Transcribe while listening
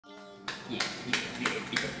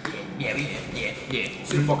Yeah.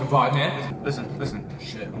 See the fucking vibe, man. Listen.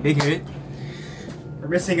 Shit. Big hit. We're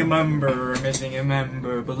missing a member.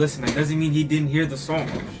 But listen, that doesn't mean he didn't hear the song.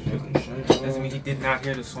 Doesn't mean he did not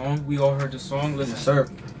hear the song. We all heard the song. Listen, yes, sir.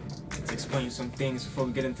 Let's explain some things before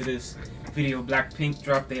we get into this video. Blackpink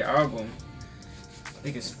dropped their album. I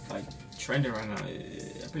think it's like trending right now.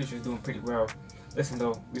 I'm pretty sure it's doing pretty well. Listen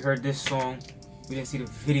though, we heard this song. We didn't see the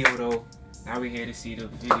video though. Now we're here to see the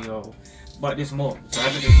video. But there's more. So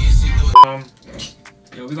after this,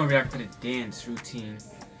 we're gonna react to the dance routine.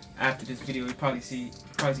 After this video, we probably see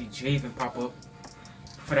Javin pop up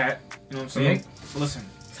for that. You know what I'm saying? So listen,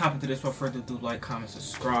 let's hop into this. Without further ado, like, comment,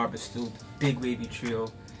 subscribe. It's still the big Wavy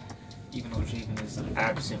trio, even though Javin is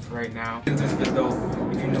absent for right now. In this video,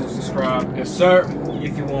 if you're new, subscribe. Yes, sir.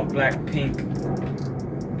 If you want Blackpink,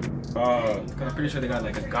 because I'm pretty sure they got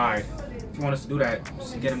like a guide. If you want us to do that,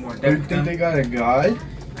 just to get more depth. You think they got a guide?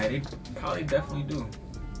 They probably definitely do. You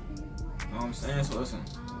know what I'm saying? So listen,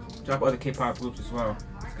 drop other K-pop groups as well.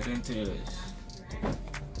 Let's get into this.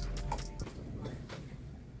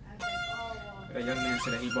 That young man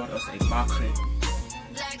said that he bought us a box set.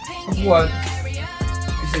 Of what? He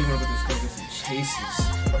said he wanted to go to the store get some chases.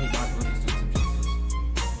 Or he bought to go to the store some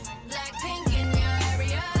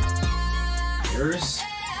chases. Yours?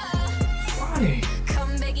 Why?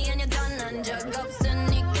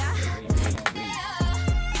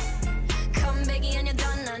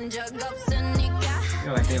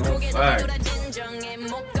 Feel like they won't flag.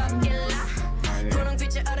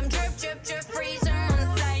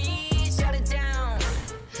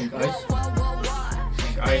 Think ice?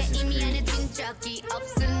 Think ice is crazy.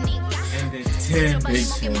 And the 10 big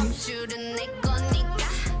Tims.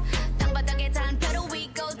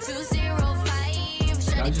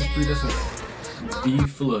 I just breed us a B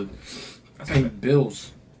full of pink bills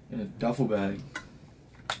in a duffel bag.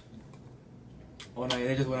 Oh no,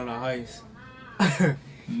 they just went on a heist.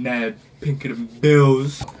 Nah, pink of them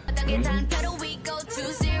bills.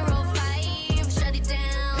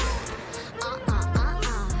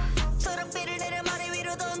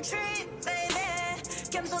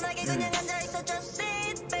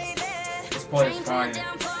 This part is fire.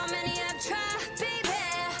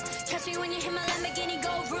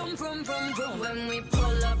 When we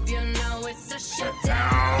pull up, you know it's a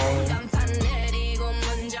shutdown.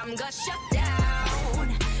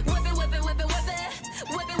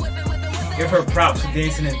 Give her props for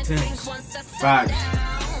dancing in Tims. Facts.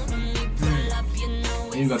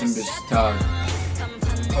 You got them bitches tired.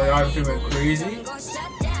 Choreography went crazy. You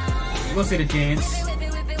gonna see the dance.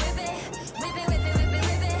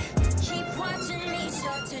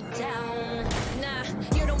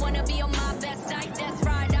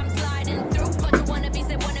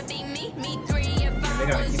 They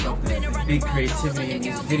gotta keep up the big creativity in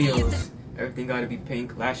these videos. Everything gotta be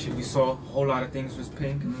pink. Last year we saw a whole lot of things was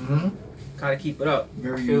pink. Gotta keep it up.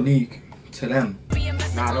 Very unique to them.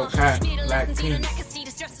 Nah, no cap. Blackpink.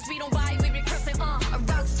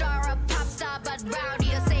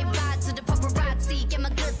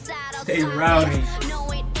 Stay rowdy.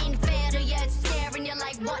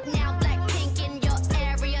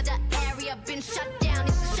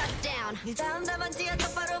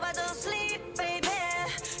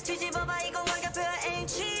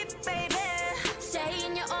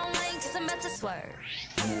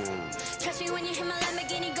 Catch me when you hear my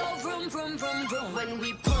Lamborghini go vroom, vroom, vroom, vroom. When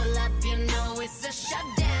we pull up, you know it's a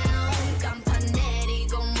shutdown.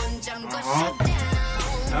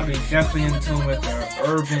 I'll be definitely in tune with the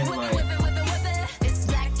urban, like,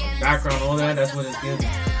 background, all that. That's what it's giving.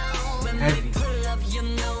 Heavy.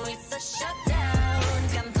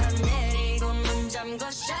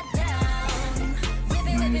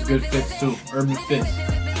 It's good fits too. Urban fits.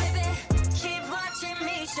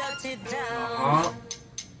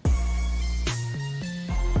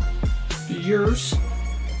 Yours.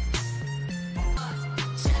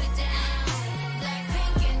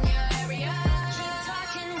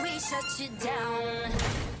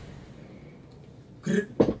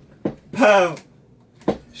 Pow!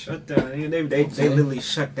 Shut down. They literally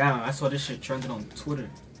shut down. I saw this shit trending on Twitter.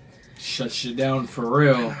 Shut shit down for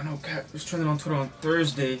real. I know, Cap. It was trending on Twitter on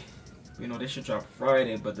Thursday. You know, they should drop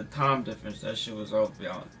Friday, but the time difference, that shit was off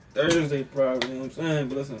on Thursday, probably. You know what I'm saying?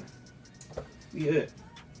 But listen, we hit.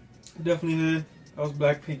 Definitely hit. That was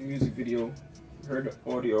Blackpink music video. Heard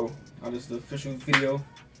the audio. Now this is the official video.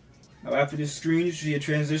 Now after this screen, you see a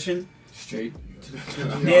transition. Straight to the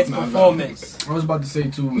dance performance. I was about to say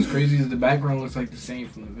too, what's crazy is the background looks like the same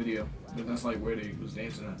from the video. But that's like where they was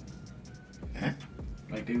dancing at.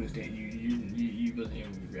 Like they was dancing. You wasn't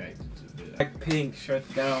even reacting to it. Blackpink shut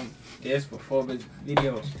down dance performance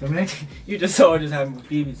videos. You just saw this happen with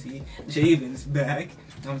BBC. Javin's back. You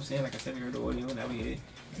know what I'm saying? Like I said, we heard the audio, now we hear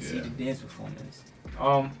see the dance performance.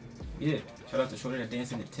 Yeah. Shout out to Shorty that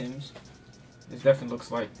dancing at Tim's. This definitely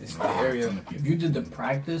looks like this is the area. If you did the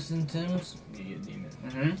practice in Tim's, you're a demon.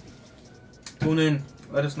 Tune in.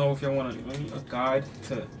 Let us know if y'all want a guide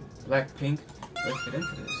to Blackpink. Let's get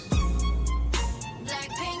into this.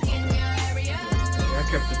 Blackpink in your area. Yeah, I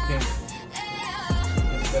kept the pink.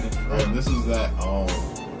 Oh, this is that. Oh.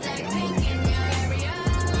 Blackpink in your area.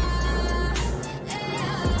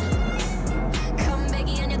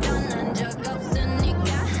 컴백이 아니었던 난 적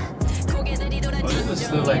없으니까 고개들이 Oh, this is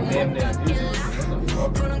still like damn near music. What the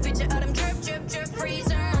fuck? 분홍빛의 얼음 drip drip drip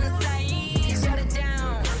freezer on the side. Shut it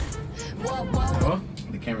down. Whoa whoa. Huh?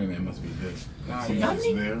 The cameraman must be good. Nah, See yeah. what's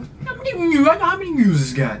there. How many views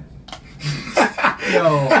this got?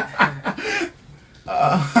 Yo.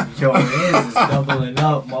 Yo, his is doubling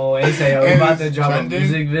up, Mo. They say, yo, we about to drop a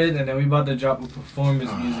music vid, and then we about to drop a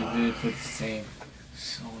performance music vid for the same.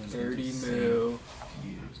 30 mil.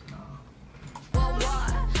 Whoa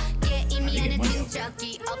whoa. 게임에는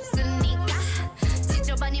적이 없으니까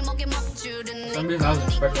지저분이 목에 먹줄은 Some reason I was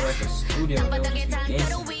expecting like a studio. 바닥에 That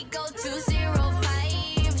단계로 was we go to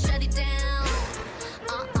 05. Shut it down.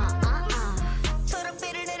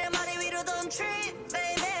 초록빛을 내려 머리 위로 don't trip,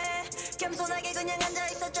 baby. 겸손하게 그냥 앉아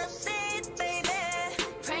있어 just sit, baby.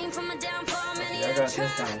 Praying for my downfall, many I got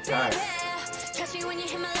this down tight. Catch me when you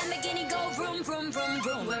hit my Lamborghini, go vroom vroom vroom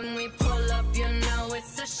vroom. When we pull up, you know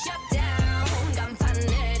it's a shutdown. 간판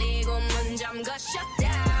내리고 문 잠가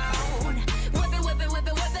shutdown. Whip it, whip it, whip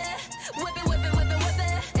it, whip it, whip it, whip it, whip it, whip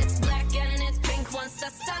it. It's black and it's pink once the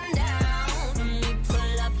sundown. When we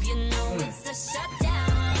pull up, you know it's a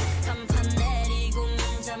shutdown. 간판 내리고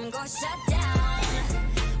문 잠가 shutdown.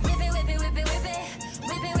 Whip it, whip it, whip it, whip it,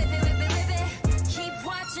 whip it, whip it, whip it, whip it. Keep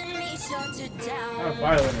watching me shut it down. That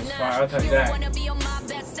violin is fire, I'll tell you that. Wanna be on my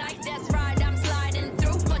best side, that's right, I'm sliding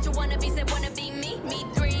through. Bunch of wannabes that wanna be me, me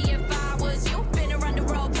three if I was you. Been around the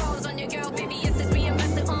world, calls on your girl, baby, yes, it's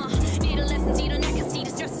reinvested, Need a lesson, see the neck, and see the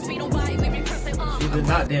stress, we don't buy, we repress it, She did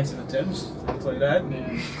not dance in the Timbs, I'll tell you that.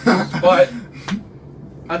 Man. But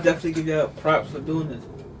I definitely give you props for doing this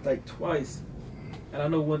like twice. And I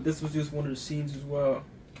know this was just one of the scenes as well.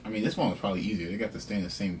 I mean, this one was probably easier. They got to stay in the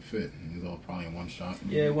same fit. It was all probably in one shot.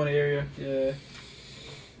 Yeah, one area. Yeah.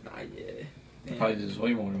 Nah, yeah. Damn. Probably did this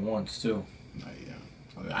way more than once, too. Yeah.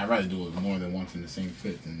 I'd rather do it more than once in the same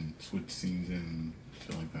fit than switch scenes and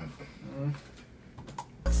shit like that.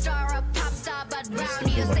 Star up, pop star, but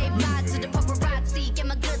brownie to say bye to the paparazzi. Get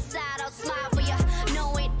my good side, I'll smile for ya.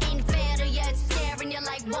 No, it ain't fair to ya. It's staring you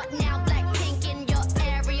like what now? Blackpink in your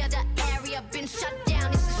area. The area been shut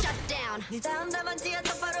down. It's a shutdown. 네 다음 답안지가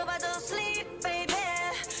똑바로 봐도 sleep, baby.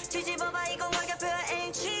 뒤집어봐 이건 가격표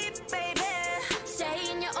ain't cheap, baby.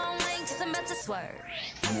 Stay in your own lane, cause I'm about to swerve.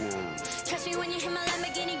 Catch me when you hit my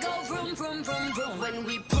Lamborghini, go vroom, vroom, vroom, vroom. When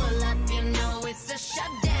we pull up, you know it's a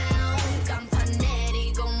shutdown. 간판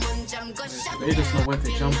내리고 문 잠궈 shutdown. They just know when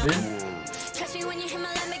to jump in. Catch me when you hit my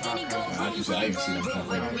Lamborghini, go I vroom, just I even see them vroom. jump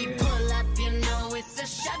When out. we pull up, you know it's a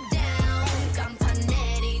shutdown. 간판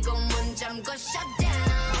내리고 문 잠궈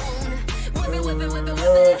shutdown. Whip it, whip it, whip it, whip it.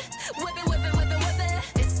 Whip it, whip it, whip it, whip it.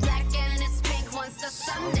 It's black and it's pink once the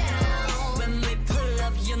sundown. When we pull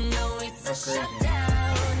up, you know it's a That's crazy.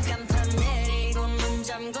 shutdown. 간판 내리고 문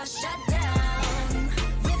잠궈 shutdown.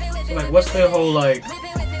 Whip it, whip So it, like, whip what's it, the whole like whip it,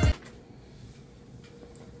 whip it, whip it.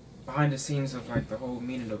 behind the scenes of like the whole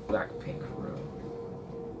meaning of Blackpink for real?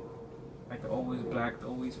 Like the always black, the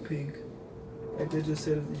always pink. Like they just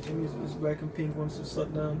said the Jimmy's was black and pink once the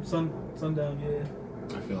sundown, yeah.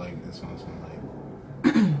 I feel like this one's from like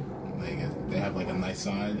they have like a nice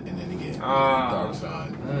side and then they get a dark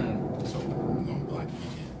side. So we're going black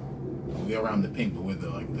and we're around the pink, but with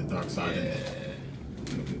the dark side in it.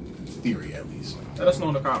 Theory at least. Let us know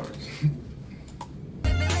in the comments.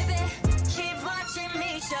 Keep watching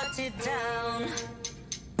me shut it down.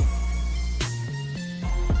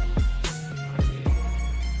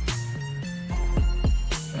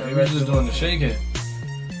 We were just doing the shake it.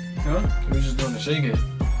 Huh? We were just doing the shake it.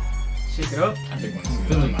 Shake it up. I think when I see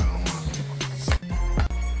Philly. that, I'm not gonna lie.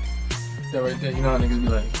 That right there, you know how niggas be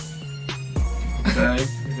like, okay, you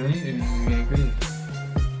feel me? It's just getting crazy.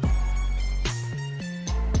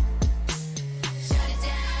 Shut it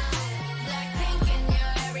down. Blackpink in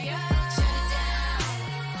your area. Shut it down.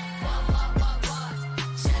 What?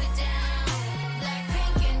 Shut it down.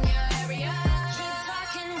 Blackpink in your area. Keep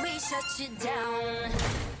talking, we shut you down.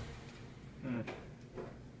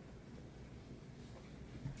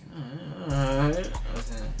 Alright.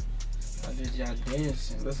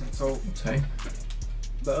 dancing. Listen, so Okay.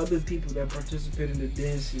 the other people that participate in the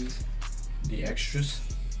dances, The extras.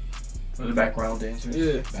 Or the background dancers.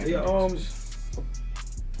 yeah, Background dancers.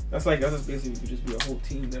 that's just basically could just be a whole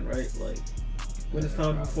team then, right? Like when it's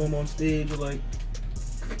time to perform on stage or like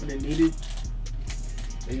when they need it,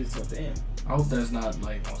 they just go, damn. I hope that's not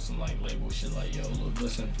like on some like label shit like, yo, look,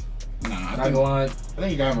 listen. Nah, Not gonna lie. I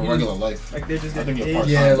think you gotta have a regular life. Like they're just I think getting you're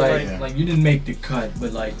paid. part-time. Yeah, like you didn't make the cut,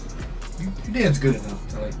 but like you dance good enough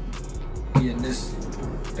to like be in this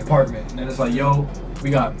department. And then it's like, yo, we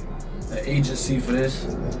got an agency for this,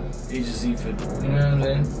 agency for, you know what I'm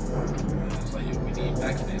saying? It's like, yo, we need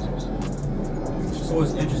back dancers. It's just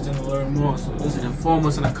always interesting to learn more. So listen, inform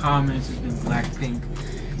us in the comments. It's been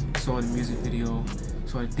Blackpink. Saw the music video,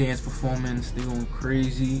 saw the dance performance. They going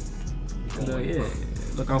crazy. And, yeah,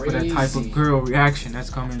 look out for that type of girl reaction that's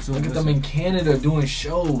coming soon. Look at them in Canada doing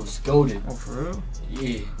shows. Goated. Oh, for real?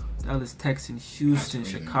 Yeah. Dallas, Texas, Houston,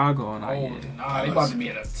 Chicago, and Oh, nah, they about to be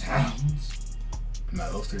in the towns. Nah,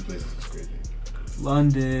 those 3 places is crazy.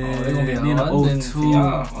 London. Oh, they gonna be in the London, O2,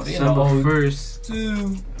 yeah. Oh, they in the December O2.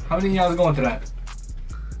 1st. How many of y'all is going to that?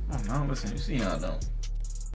 I don't know. Listen, you see, I don't.